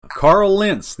Carl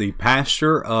Lentz, the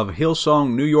pastor of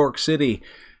Hillsong, New York City,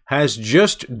 has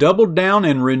just doubled down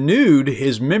and renewed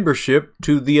his membership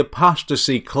to the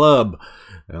Apostasy Club.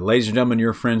 Ladies and gentlemen,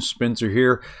 your friend Spencer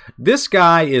here. This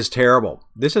guy is terrible.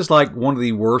 This is like one of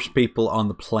the worst people on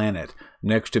the planet,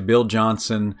 next to Bill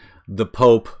Johnson, the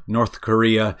Pope, North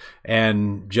Korea,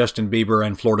 and Justin Bieber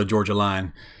and Florida Georgia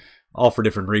Line. All for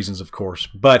different reasons, of course.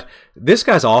 But this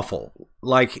guy's awful.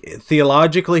 Like,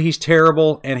 theologically, he's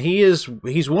terrible, and he's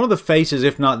one of the faces,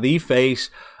 if not the face,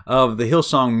 of the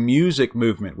Hillsong music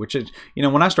movement, which is,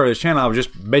 when I started this channel, I was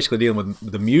just basically dealing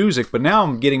with the music, but now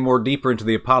I'm getting more deeper into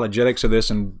the apologetics of this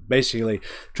and basically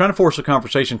trying to force a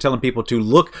conversation, telling people to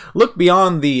look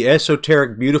beyond the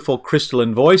esoteric, beautiful,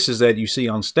 crystalline voices that you see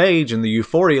on stage and the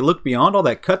euphoria. Look beyond all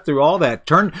that, cut through all that,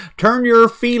 turn your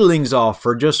feelings off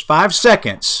for just 5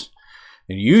 seconds.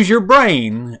 And use your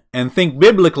brain and think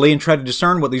biblically and try to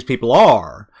discern what these people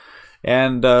are.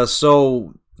 And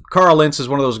so Carl Lentz is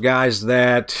one of those guys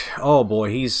that, oh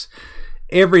boy,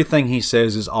 everything he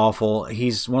says is awful.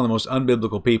 He's one of the most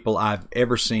unbiblical people I've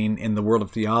ever seen in the world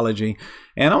of theology.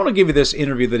 And I want to give you this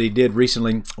interview that he did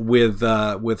recently with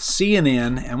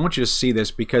CNN. And I want you to see this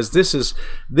because this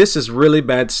is really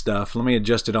bad stuff. Let me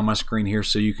adjust it on my screen here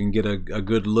so you can get a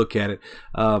good look at it.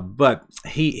 But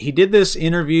he did this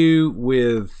interview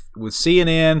with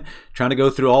CNN, trying to go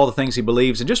through all the things he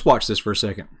believes. And just watch this for a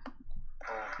second.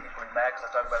 Equally mad because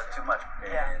I talk about it too much,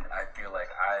 and I feel like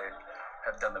I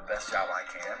have done the best job I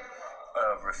can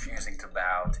of refusing to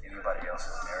bow to anybody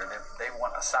else's narrative. They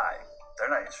want a side. They're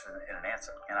not interested in an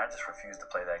answer, and I just refuse to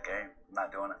play that game. I'm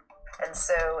not doing it. And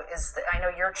so I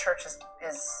know your church is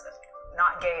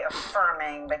not gay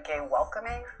affirming, but gay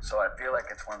welcoming. So I feel like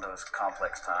it's one of those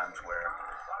complex times where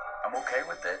I'm okay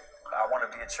with it. I want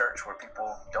to be a church where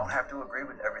people don't have to agree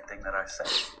with everything that I say.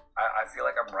 I feel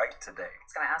like I'm right today. I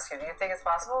was going to ask you, do you think it's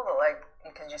possible that,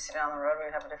 could you see down the road we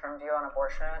would have a different view on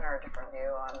abortion or a different view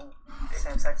on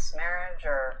same-sex marriage,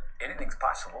 or? Anything's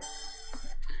possible.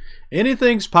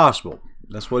 Anything's possible.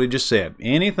 That's what he just said.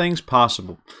 Anything's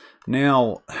possible.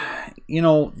 Now,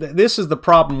 this is the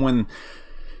problem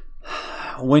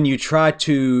when you try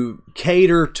to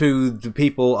cater to the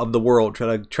people of the world,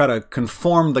 try to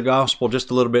conform the gospel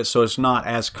just a little bit so it's not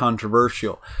as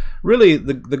controversial. Really,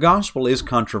 the gospel is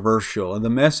controversial, and the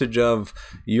message of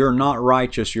you're not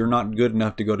righteous, you're not good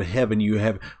enough to go to heaven, you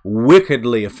have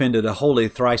wickedly offended a holy,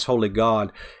 thrice holy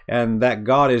God, and that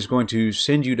God is going to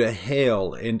send you to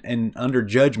hell and under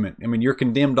judgment. I mean, you're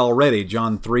condemned already,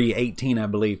 John 3:18, I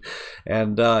believe,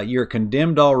 and you're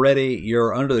condemned already,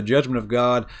 you're under the judgment of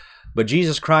God. But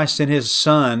Jesus Christ sent His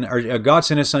Son, or God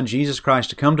sent His Son, Jesus Christ,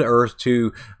 to come to earth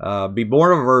to be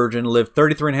born of a virgin, live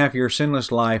 33 and a half years sinless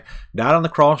life, died on the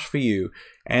cross for you.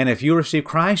 And if you receive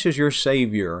Christ as your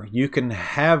Savior, you can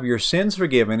have your sins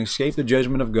forgiven, escape the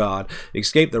judgment of God,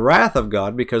 escape the wrath of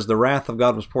God, because the wrath of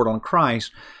God was poured on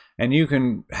Christ. And you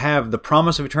can have the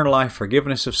promise of eternal life,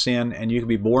 forgiveness of sin, and you can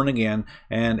be born again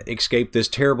and escape this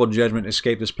terrible judgment,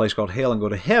 escape this place called hell, and go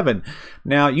to heaven.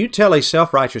 Now, you tell a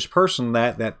self-righteous person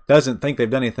that doesn't think they've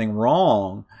done anything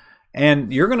wrong,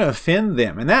 and you're going to offend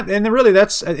them. And really,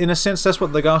 that's, in a sense, that's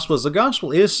what the gospel is. The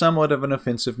gospel is somewhat of an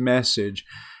offensive message.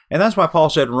 And that's why Paul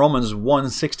said in Romans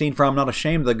 1:16, "For I am not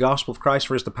ashamed of the gospel of Christ,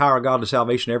 for it is the power of God to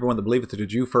salvation to everyone that believeth, to the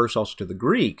Jew first, also to the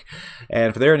Greek.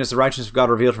 And for therein is the righteousness of God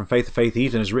revealed from faith to faith,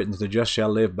 even as written, the just shall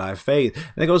live by faith."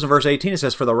 And it goes in verse 18, it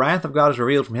says, "For the wrath of God is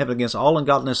revealed from heaven against all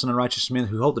ungodliness and unrighteous men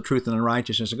who hold the truth in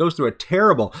unrighteousness." It goes through a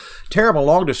terrible, terrible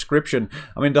long description.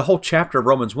 I mean, the whole chapter of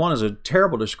Romans 1 is a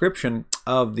terrible description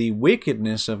of the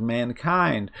wickedness of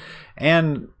mankind.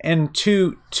 And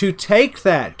to take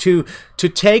that, to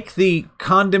take the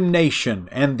condemnation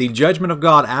and the judgment of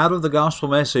God out of the gospel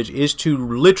message is to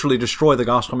literally destroy the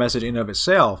gospel message in and of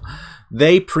itself.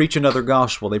 They preach another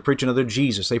gospel. They preach another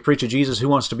Jesus. They preach a Jesus who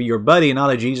wants to be your buddy, not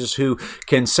a Jesus who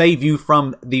can save you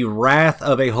from the wrath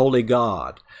of a holy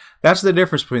God. That's the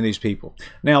difference between these people.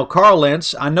 Now, Carl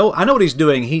Lentz, I know what he's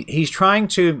doing. He's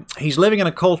living in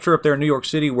a culture up there in New York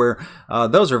City where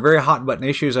those are very hot button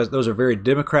issues. Those are very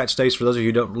Democrat states. For those of you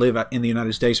who don't live in the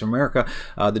United States of America,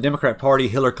 the Democrat Party,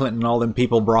 Hillary Clinton, all them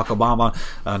people, Barack Obama,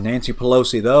 Nancy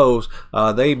Pelosi,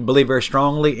 they believe very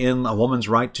strongly in a woman's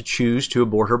right to choose to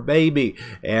abort her baby.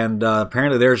 And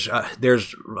apparently there's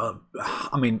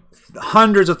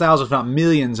hundreds of thousands, if not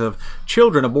millions, of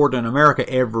children aborted in America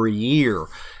every year.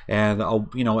 And,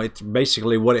 it's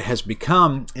basically what it has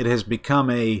become. It has become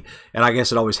and I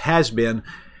guess it always has been,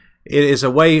 it is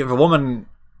a way, if a woman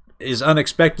is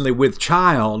unexpectedly with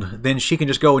child, then she can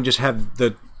just go and just have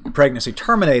the pregnancy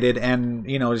terminated, and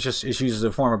it's used as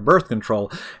a form of birth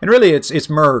control. And really, it's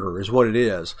murder is what it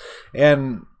is.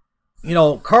 And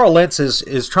Carl Lentz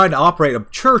is trying to operate a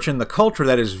church in the culture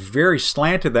that is very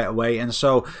slanted that way, and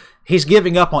so he's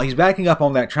backing up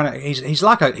on that. He's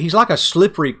like a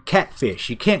slippery catfish.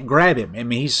 You can't grab him. I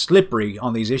mean, he's slippery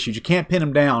on these issues. You can't pin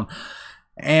him down.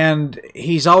 And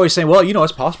he's always saying, well,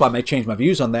 it's possible I may change my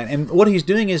views on that. And what he's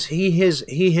doing is he is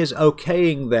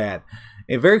okaying that.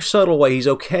 In a very subtle way, he's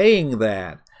okaying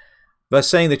that by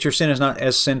saying that your sin is not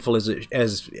as sinful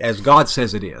as God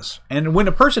says it is. And when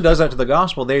a person does that to the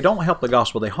gospel, they don't help the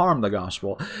gospel, they harm the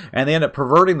gospel. And they end up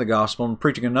perverting the gospel and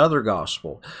preaching another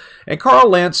gospel. And Carl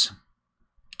Lentz,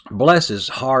 bless his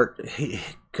heart,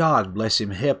 God bless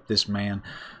him, this man.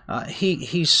 I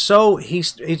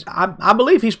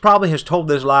believe he's probably has told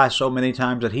this lie so many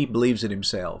times that he believes it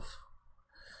himself.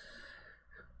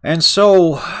 And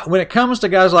so when it comes to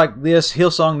guys like this,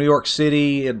 Hillsong New York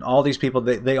City, and all these people,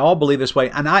 they all believe this way.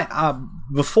 And I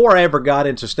before I ever got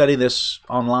into studying this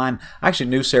online, I actually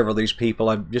knew several of these people.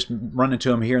 I've just run into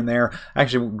them here and there. I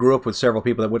actually grew up with several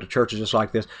people that went to churches just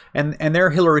like this. And they're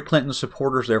Hillary Clinton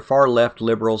supporters. They're far left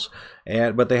liberals.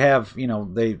 But they have,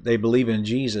 they believe in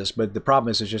Jesus. But the problem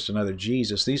is it's just another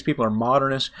Jesus. These people are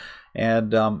modernists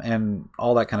and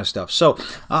all that kind of stuff. So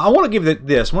I want to give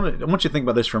this. I want you to think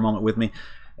about this for a moment with me.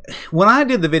 When I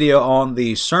did the video on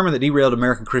the sermon that derailed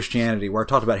American Christianity, where I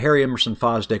talked about Harry Emerson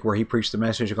Fosdick, where he preached the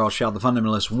message called "Shall the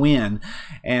Fundamentalists Win?"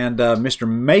 and Mr.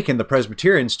 Macon, the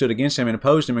Presbyterian, stood against him and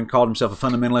opposed him and called himself a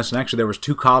fundamentalist. And actually, there was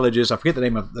two colleges. I forget the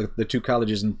name of the two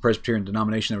colleges in the Presbyterian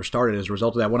denomination that were started as a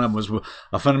result of that. One of them was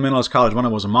a fundamentalist college. One of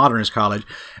them was a modernist college.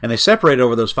 And they separated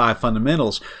over those 5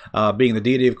 fundamentals, being the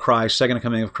deity of Christ, second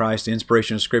coming of Christ, the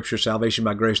inspiration of Scripture, salvation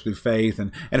by grace through faith,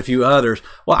 and a few others.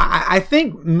 Well, I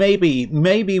think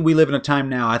maybe we live in a time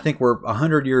now, I think we're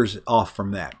 100 years off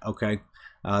from that, okay?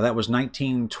 That was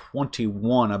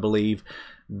 1921, I believe,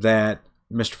 that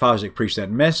Mr. Fosdick preached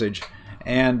that message.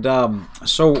 And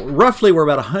so roughly we're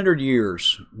about 100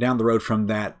 years down the road from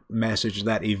that message,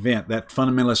 that event, that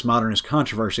fundamentalist modernist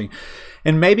controversy.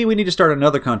 And maybe we need to start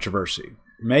another controversy.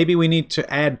 Maybe we need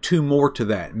to add 2 more to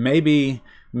that. Maybe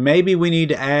we need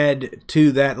to add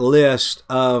to that list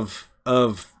of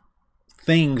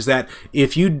things that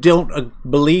if you don't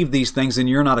believe these things, then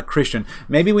you're not a Christian.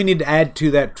 Maybe we need to add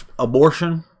to that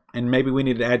abortion, and maybe we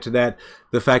need to add to that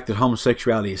the fact that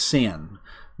homosexuality is sin.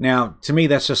 Now, to me,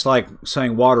 that's just like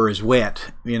saying water is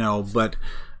wet, but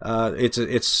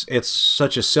it's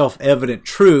such a self-evident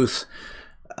truth.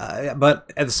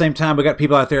 But at the same time, we got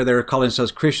people out there that are calling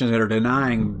themselves Christians that are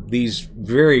denying these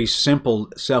very simple,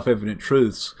 self-evident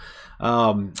truths.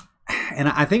 And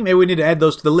I think maybe we need to add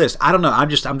those to the list. I don't know. I'm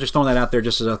just throwing that out there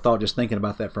just as a thought, just thinking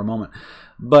about that for a moment.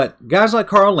 But guys like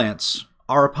Carl Lentz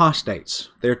are apostates.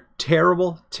 They're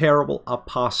terrible, terrible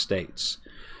apostates.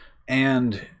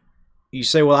 And you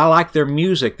say, well, I like their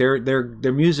music. Their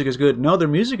music is good. No, their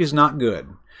music is not good.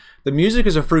 The music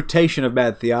is a fruitation of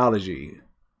bad theology.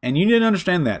 And you need to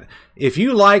understand that. If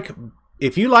you like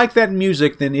that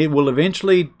music, then it will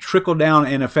eventually trickle down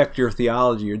and affect your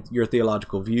theology, your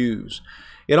theological views.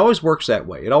 It always works that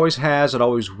way. It always has. It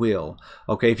always will.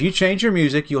 Okay, if you change your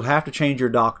music, you'll have to change your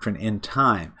doctrine in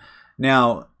time.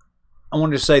 Now, I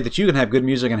wanted to say that you can have good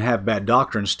music and have bad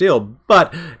doctrine still,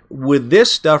 but with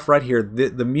this stuff right here,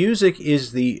 the music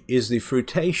is the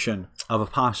fruitation of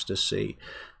apostasy.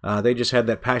 They just had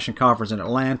that Passion Conference in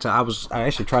Atlanta. I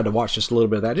actually tried to watch just a little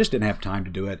bit of that. I just didn't have time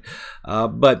to do it.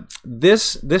 But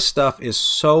this stuff is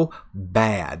so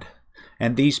bad.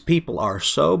 And these people are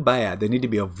so bad. They need to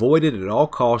be avoided at all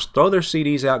costs. Throw their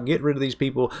CDs out. Get rid of these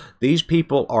people. These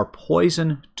people are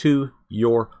poison to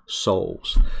your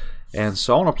souls. And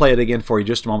so I want to play it again for you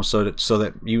just a moment so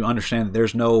that you understand that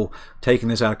there's no taking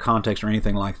this out of context or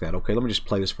anything like that. Okay, let me just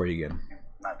play this for you again.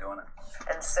 Not doing it.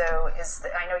 And so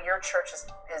I know your church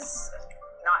is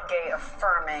not gay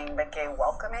affirming, but gay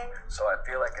welcoming. So I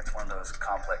feel like it's one of those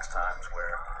complex times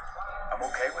where I'm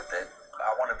okay with it.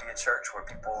 I want to be a church where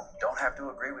people don't have to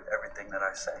agree with everything that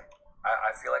I say.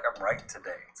 I feel like I'm right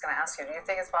today. I was going to ask you, do you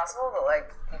think it's possible that,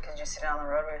 like, because you sit down the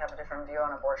road, we'd have a different view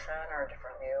on abortion or a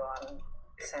different view on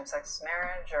same-sex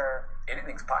marriage, or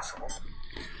anything's possible?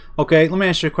 Okay, let me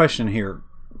ask you a question here,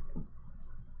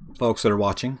 folks that are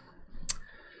watching.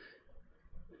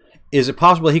 Is it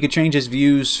possible he could change his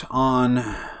views on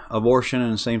abortion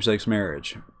and same-sex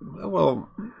marriage? Well,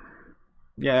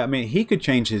 yeah, I mean, he could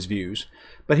change his views.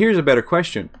 But here's a better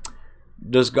question.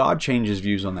 Does God change his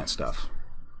views on that stuff?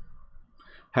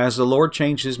 Has the Lord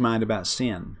changed his mind about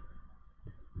sin?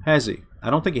 Has he? I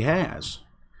don't think he has.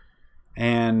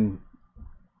 And,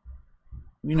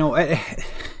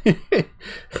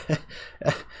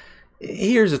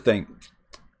 here's the thing.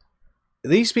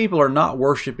 These people are not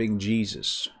worshiping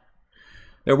Jesus.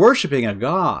 They're worshiping a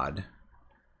God,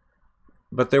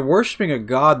 but they're worshiping a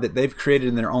God that they've created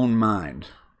in their own mind.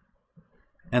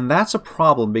 And that's a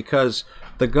problem, because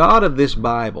the God of this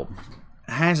Bible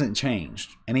hasn't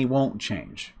changed, and He won't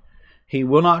change. He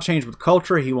will not change with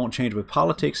culture. He won't change with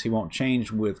politics. He won't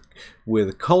change with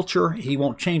culture. He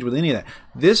won't change with any of that.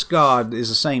 This God is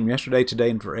the same yesterday, today,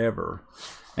 and forever.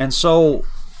 And so,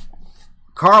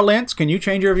 Carl Lentz, can you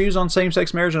change your views on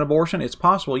same-sex marriage and abortion? It's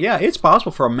possible. Yeah, it's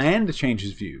possible for a man to change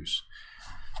his views.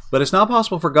 But it's not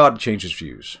possible for God to change His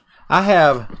views. I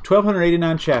have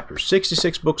 1,289 chapters,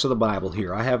 66 books of the Bible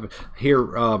here. I have here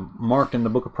marked in the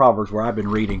book of Proverbs, where I've been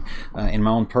reading in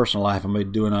my own personal life. I'm going to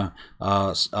be doing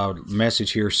a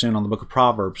message here soon on the book of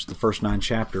Proverbs, the first 9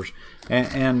 chapters.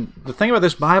 And the thing about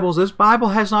this Bible is this Bible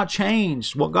has not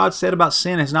changed. What God said about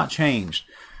sin has not changed.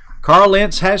 Carl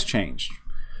Lentz has changed.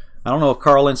 I don't know if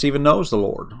Carl Lentz even knows the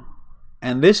Lord.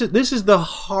 And this is the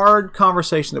hard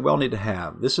conversation that we all need to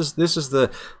have. This is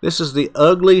the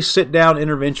ugly sit-down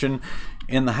intervention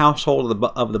in the household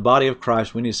of the body of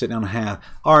Christ we need to sit down and have.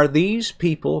 Are these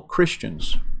people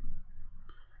Christians?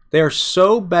 They are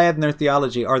so bad in their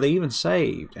theology. Are they even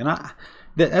saved? And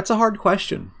that's a hard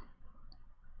question.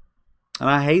 And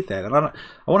I hate that. And I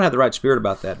want to have the right spirit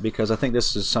about that, because I think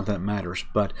this is something that matters.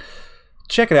 But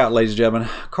check it out, ladies and gentlemen.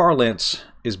 Carl Lentz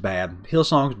is bad.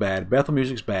 Hillsong's bad. Bethel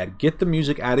music's bad. Get the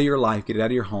music out of your life. Get it out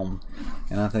of your home.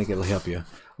 And I think it'll help you.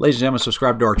 Ladies and gentlemen,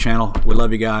 subscribe to our channel. We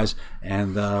love you guys.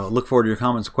 And look forward to your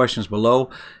comments and questions below.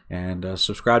 And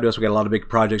subscribe to us. We've got a lot of big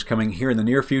projects coming here in the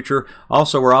near future.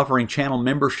 Also, we're offering channel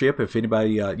membership. If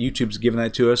anybody, YouTube's giving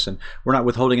that to us. And we're not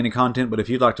withholding any content. But if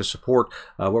you'd like to support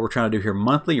what we're trying to do here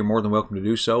monthly, you're more than welcome to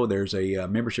do so. There's a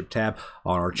membership tab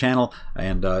on our channel.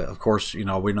 And, of course, you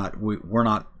know, we're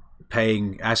not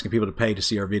asking people to pay to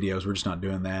see our videos. We're just not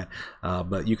doing that.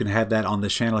 But you can have that on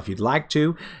this channel if you'd like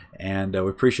to. And we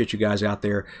appreciate you guys out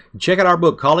there. Check out our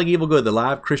book, Calling Evil Good, The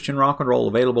Live Christian Rock and Roll,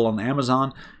 available on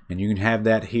Amazon. And you can have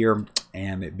that here,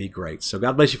 and it'd be great. So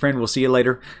God bless you, friend. We'll see you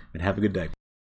later, and have a good day.